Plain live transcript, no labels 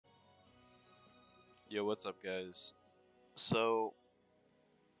Yo, what's up, guys? So,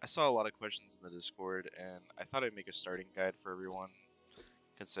 I saw a lot of questions in the Discord, and I thought I'd make a starting guide for everyone,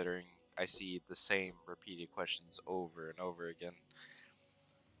 considering I see the same repeated questions over and over again.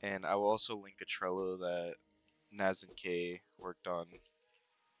 And I will also link a Trello that Naz and Kay worked on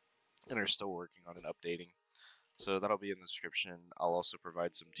and are still working on and updating. So that'll be in the description. I'll also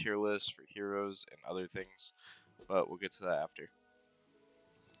provide some tier lists for heroes and other things, but we'll get to that after.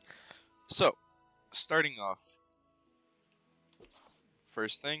 So, starting off,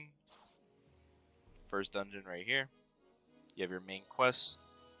 first thing, first dungeon right here. You have your main quest.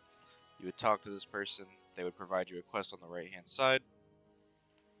 You would talk to this person. They would provide you a quest on the right hand side.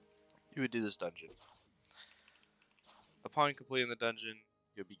 You would do this dungeon. Upon completing the dungeon,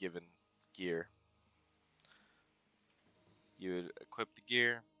 you'll be given gear. You would equip the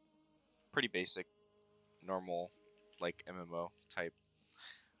gear. Pretty basic, normal, like MMO type.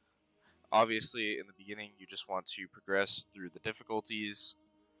 Obviously, in the beginning, you just want to progress through the difficulties.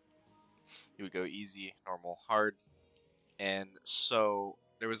 You would go easy, normal, hard. And so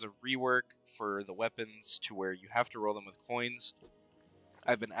there was a rework for the weapons to where you have to roll them with coins.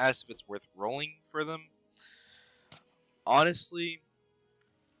 I've been asked if it's worth rolling for them. Honestly,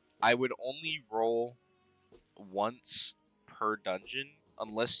 I would only roll once per dungeon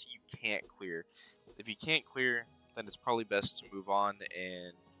unless you can't clear. If you can't clear, then it's probably best to move on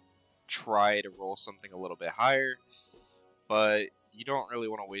and try to roll something a little bit higher. But you don't really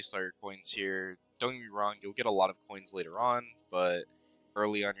want to waste all your coins here. Don't get me wrong, you'll get a lot of coins later on, but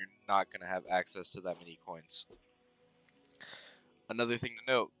early on you're not going to have access to that many coins. Another thing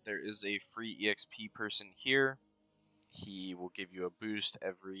to note, there is a free EXP person here. He will give you a boost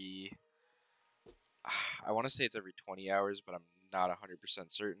every, I want to say it's every 20 hours, but I'm not 100%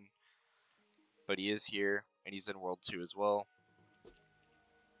 certain. But he is here, and he's in World 2 as well.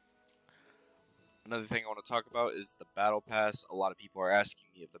 Another thing I want to talk about is the Battle Pass. A lot of people are asking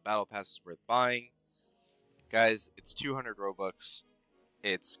me if the Battle Pass is worth buying. Guys, it's 200 Robux.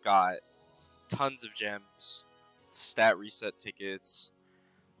 It's got tons of gems, stat reset tickets.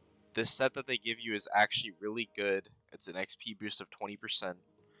 This set that they give you is actually really good. It's an XP boost of 20%,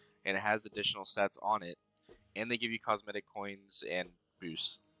 and it has additional stats on it. And they give you cosmetic coins and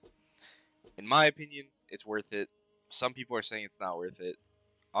boosts. In my opinion, it's worth it. Some people are saying it's not worth it.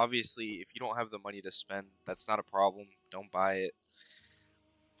 Obviously, if you don't have the money to spend, that's not a problem. Don't buy it.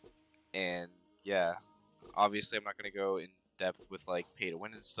 And yeah, obviously I'm not going to go in depth with like pay to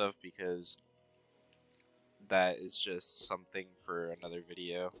win and stuff because that is just something for another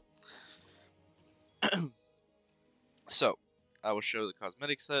video. So, I will show the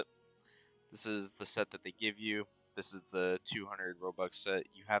cosmetic set. This is the set that they give you. This is the 200 Robux set.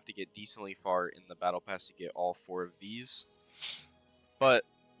 You have to get decently far in the Battle Pass to get all 4 of these. But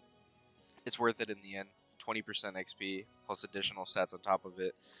it's worth it in the end. 20% XP plus additional stats on top of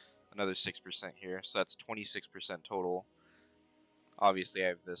it. Another 6% here. So that's 26% total. Obviously I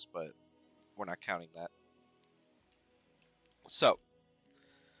have this, but we're not counting that. So,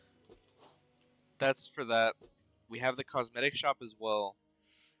 that's for that. We have the cosmetic shop as well,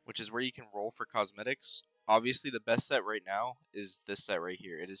 which is where you can roll for cosmetics. Obviously, the best set right now is this set right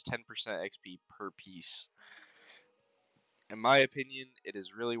here. It is 10% XP per piece. In my opinion, it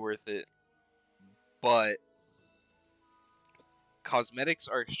is really worth it, but cosmetics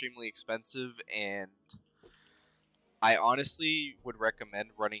are extremely expensive, and I honestly would recommend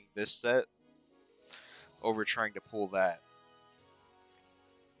running this set over trying to pull that.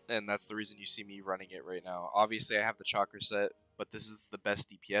 And that's the reason you see me running it right now. Obviously, I have the Chakra set, but this is the best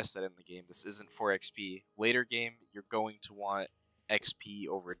DPS set in the game. This isn't for XP. Later game, you're going to want XP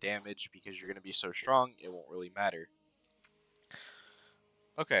over damage because you're going to be so strong, it won't really matter.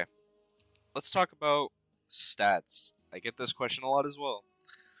 Okay, let's talk about stats. I get this question a lot as well.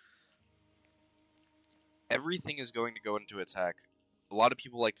 Everything is going to go into attack. A lot of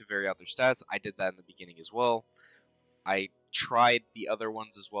people like to vary out their stats. I did that in the beginning as well. I tried the other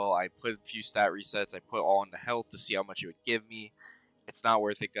ones as well. I put a few stat resets. I put all into health to see how much it would give me. It's not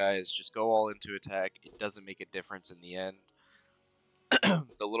worth it, guys. Just go all into attack. It doesn't make a difference in the end.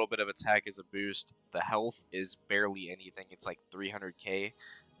 The little bit of attack is a boost. The health is barely anything. It's like 300k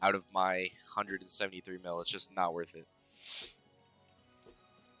out of my 173 mil. It's just not worth it.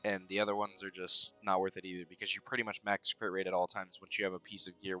 And the other ones are just not worth it either because you pretty much max crit rate at all times once you have a piece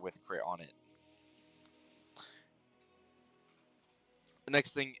of gear with crit on it. The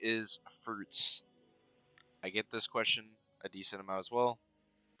next thing is fruits. I get this question a decent amount as well.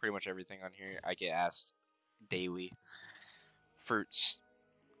 Pretty much everything on here I get asked daily. Fruits.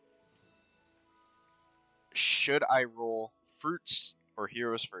 Should I roll fruits or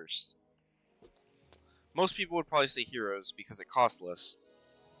heroes first? Most people would probably say heroes because it costs less.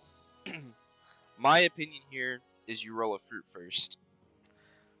 My opinion here is you roll a fruit first.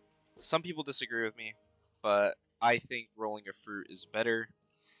 Some people disagree with me, but I think rolling a fruit is better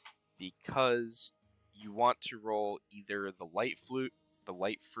because you want to roll either the light fruit,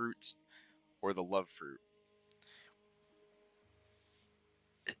 or the love fruit.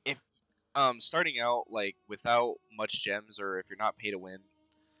 If starting out like without much gems, or if you're not pay to win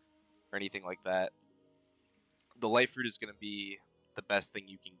or anything like that, the light fruit is going to be the best thing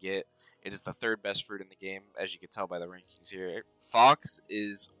you can get. It is the third best fruit in the game, as you can tell by the rankings here. Fox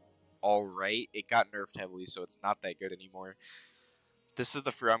is alright. It got nerfed heavily, so it's not that good anymore. This is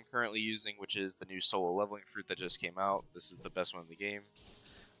the fruit I'm currently using, which is the new solo leveling fruit that just came out. This is the best one in the game.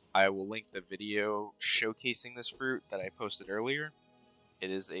 I will link the video showcasing this fruit that I posted earlier. It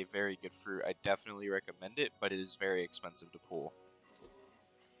is a very good fruit. I definitely recommend it, but it is very expensive to pull.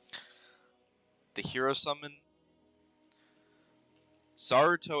 The hero summon,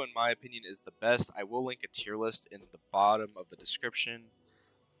 Zaruto, in my opinion, is the best. I will link a tier list in the bottom of the description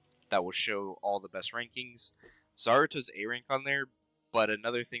that will show all the best rankings. Zaruto's A rank on there, but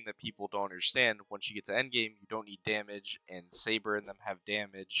another thing that people don't understand, once you get to endgame, you don't need damage, and Saber and them have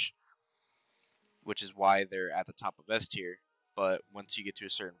damage, which is why they're at the top of S tier. But once you get to a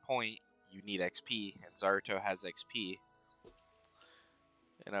certain point, you need XP, and Zaruto has XP.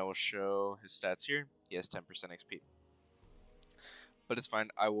 And I will show his stats here. He has 10% XP. But it's fine.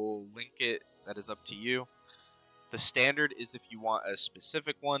 I will link it. That is up to you. The standard is if you want a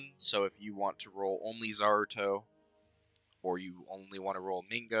specific one. So if you want to roll only Zaruto, or you only want to roll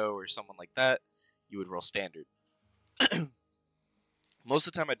Mingo or someone like that, you would roll standard. Most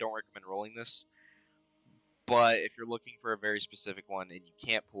of the time I don't recommend rolling this, but if you're looking for a very specific one and you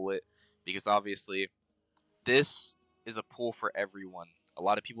can't pull it, because obviously this is a pull for everyone. A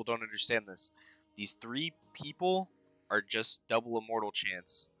lot of people don't understand this. These 3 people are just double immortal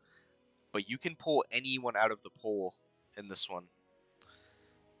chance, but you can pull anyone out of the pool in this one.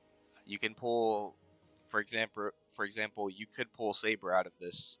 You can pull, for example, you could pull Saber out of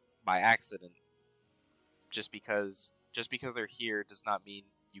this by accident. Just because they're here does not mean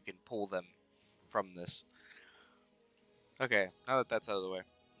you can pull them from this. Okay, now that that's out of the way,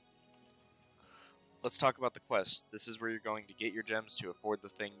 let's talk about the quest. This is where you're going to get your gems to afford the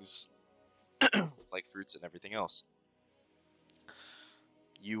things like fruits and everything else.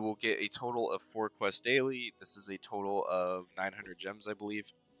 You will get a total of 4 quests daily. This is a total of 900 gems, I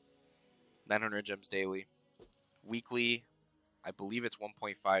believe. 900 gems daily. Weekly, I believe it's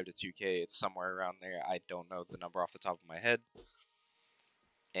 1.5 to 2k. It's somewhere around there. I don't know the number off the top of my head.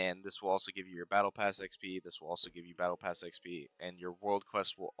 And this will also give you your Battle Pass XP. This will also give you Battle Pass XP. And your World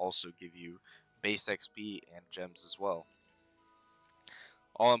Quest will also give you base XP and gems as well.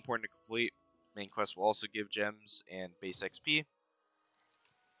 All important to complete. Main quest will also give gems and base XP.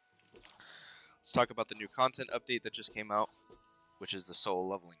 Let's talk about the new content update that just came out, which is the solo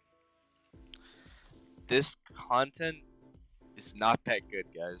leveling. This content is not that good,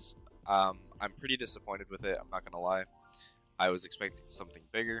 guys. I'm pretty disappointed with it, I'm not gonna lie. I was expecting something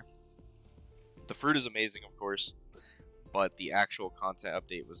bigger. The fruit is amazing, of course, but the actual content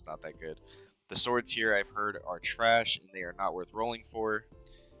update was not that good. The swords here, I've heard, are trash and they are not worth rolling for.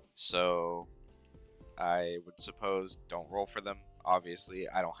 So I would suppose don't roll for them. Obviously,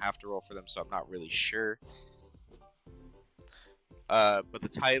 I don't have to roll for them, so I'm not really sure. But the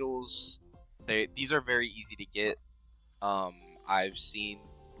titles, these are very easy to get. I've seen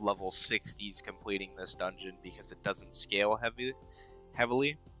level 60s completing this dungeon because it doesn't scale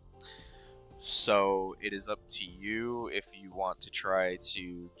heavily. So it is up to you if you want to try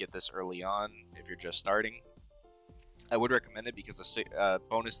to get this early on if you're just starting. I would recommend it because a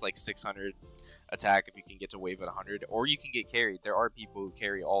bonus like 600 attack if you can get to wave at 100, or you can get carried. There are people who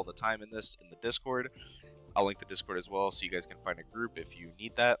carry all the time in this in the Discord. I'll link the Discord as well so you guys can find a group if you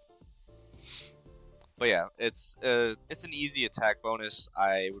need that. But yeah, it's an easy attack bonus.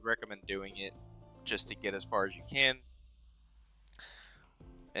 I would recommend doing it just to get as far as you can.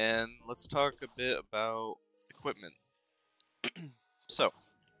 And let's talk a bit about equipment. So,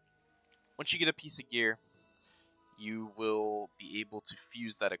 once you get a piece of gear, you will be able to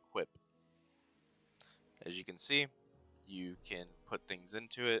fuse that equip. As you can see, you can put things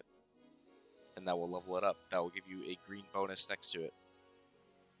into it, and that will level it up. That will give you a green bonus next to it.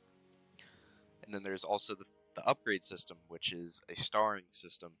 And then there's also the upgrade system, which is a starring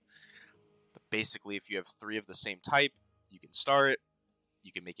system. But basically, if you have 3 of the same type, you can star it.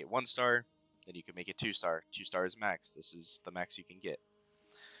 You can make it 1 star, then you can make it 2 star. 2 star is max. This is the max you can get.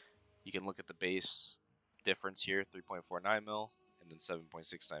 You can look at the base difference here, 3.49 mil and then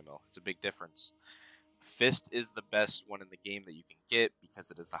 7.69 mil. It's a big difference. Fist is the best one in the game that you can get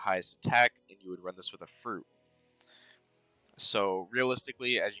because it is the highest attack, and you would run this with a fruit. So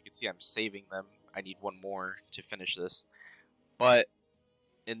realistically, as you can see, I'm saving them. I need one more to finish this. But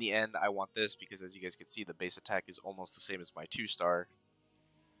in the end, I want this because, as you guys can see, the base attack is almost the same as my 2-star.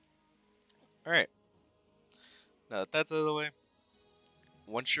 Alright. Now that that's out of the way,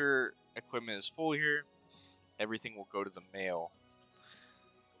 once your equipment is full here, everything will go to the mail.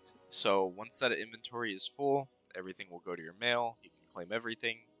 So once that inventory is full, everything will go to your mail. You can claim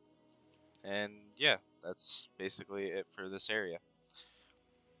everything. And yeah, that's basically it for this area.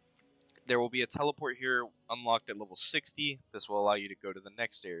 There will be a teleport here unlocked at level 60. This will allow you to go to the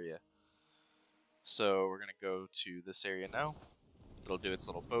next area. So we're going to go to this area now. It'll do its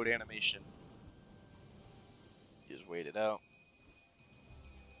little boat animation. Just wait it out.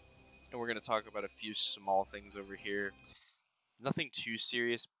 And we're going to talk about a few small things over here. Nothing too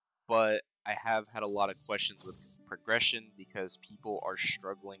serious, but I have had a lot of questions with progression because people are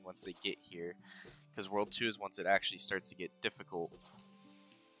struggling once they get here. Because World 2 is once it actually starts to get difficult.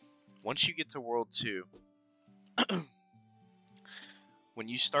 Once you get to World 2, when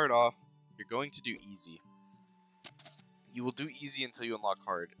you start off, you're going to do easy. You will do easy until you unlock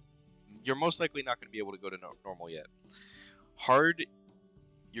hard. You're most likely not going to be able to go to normal yet. Hard,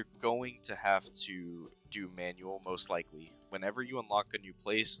 you're going to have to do manual, most likely. Whenever you unlock a new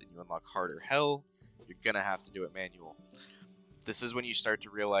place and you unlock hard or hell, you're going to have to do it manual. This is when you start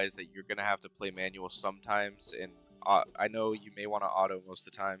to realize that you're going to have to play manual sometimes, and I know you may want to auto most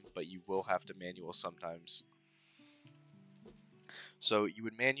of the time, but you will have to manual sometimes. So you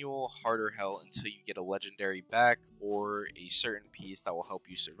would manual hard or hell until you get a legendary back or a certain piece that will help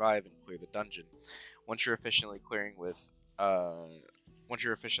you survive and clear the dungeon. Once you're efficiently clearing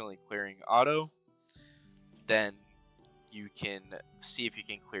auto, then you can see if you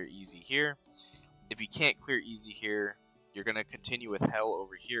can clear easy here. If you can't clear easy here, you're going to continue with hell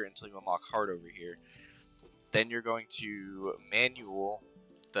over here until you unlock hard over here. Then you're going to manual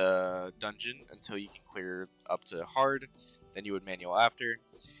the dungeon until you can clear up to hard. Then you would manual after.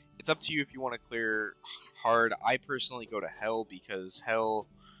 It's up to you if you want to clear hard. I personally go to hell because hell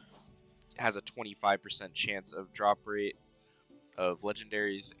has a 25% chance of drop rate of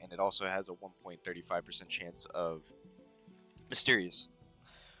legendaries, and it also has a 1.35% chance of mysterious.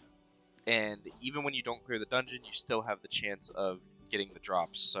 And even when you don't clear the dungeon, you still have the chance of getting the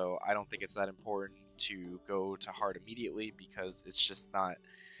drops. So I don't think it's that important to go to hard immediately because it's just not.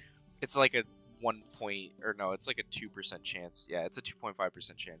 It's like a it's like a 2% chance. Yeah, it's a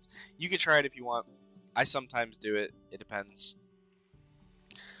 2.5% chance. You can try it if you want. I sometimes do it. It depends.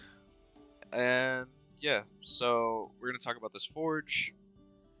 And yeah, so we're gonna talk about this forge.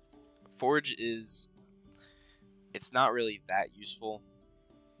 Forge it's not really that useful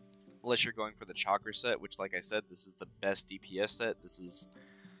unless you're going for the chakra set, which, like I said, this is the best DPS set. This is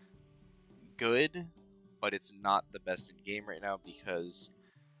good, but it's not the best in game right now because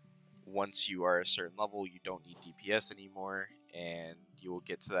once you are a certain level, you don't need DPS anymore, and you will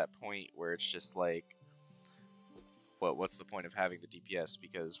get to that point where it's just like, what's the point of having the DPS?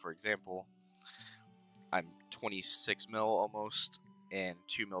 Because, for example, I'm 26 mil almost, and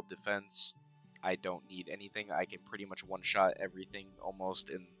 2 mil defense. I don't need anything. I can pretty much one-shot everything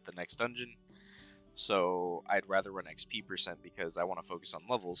almost in the next dungeon. So I'd rather run XP percent because I want to focus on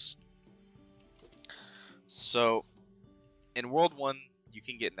levels. So in World 1, you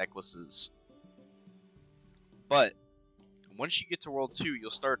can get necklaces. But once you get to World 2, you'll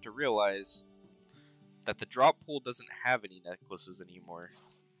start to realize that the drop pool doesn't have any necklaces anymore.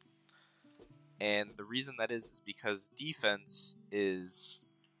 And the reason that is because defense is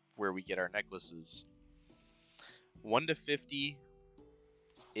where we get our necklaces. 1 to 50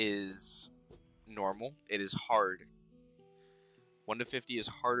 is normal. It is hard. 1 to 50 is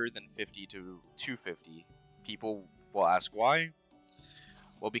harder than 50 to 250. People will ask why.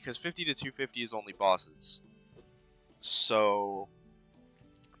 Well, because 50 to 250 is only bosses. So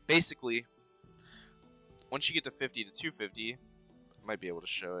basically, once you get to 50 to 250, I might be able to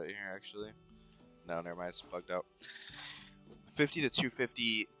show it here actually. No, never mind, it's bugged out. 50 to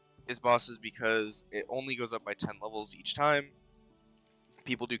 250 is bosses because it only goes up by 10 levels each time.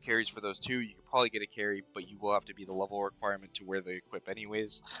 People do carries for those too. You can probably get a carry, but you will have to be the level requirement to wear the equip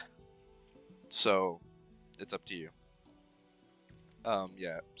anyways. So it's up to you.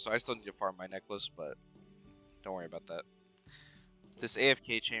 Yeah, so I still need to farm my necklace, but don't worry about that. This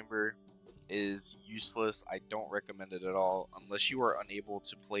AFK chamber is useless. I don't recommend it at all unless you are unable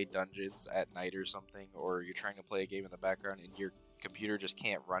to play dungeons at night or something, or you're trying to play a game in the background and your computer just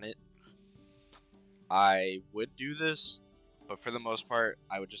can't run it. I would do this, But for the most part,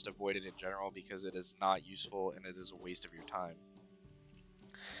 I would just avoid it in general because it is not useful and it is a waste of your time.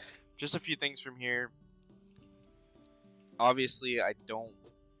 Just a few things from here. Obviously, I don't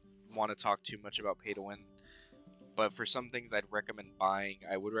want to talk too much about pay to win, but for some things I'd recommend buying.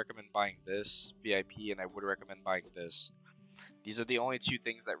 I would recommend buying this VIP, and I would recommend buying this. These are the only two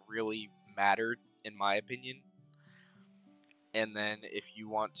things that really matter, in my opinion. And then if you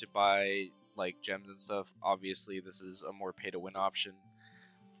want to buy like gems and stuff, obviously this is a more pay to win option.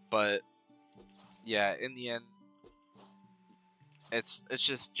 But yeah, in the end, it's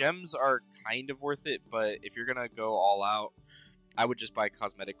just gems are kind of worth it, but if you're gonna go all out, I would just buy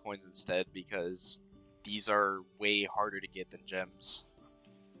cosmetic coins instead, because these are way harder to get than gems,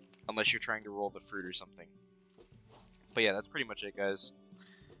 unless you're trying to roll the fruit or something. But yeah, that's pretty much it, guys.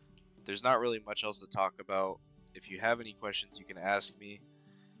 There's not really much else to talk about. If you have any questions, you can ask me.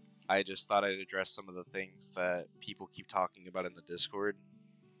 I just thought I'd address some of the things that people keep talking about in the Discord.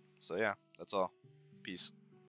 So yeah, that's all. Peace.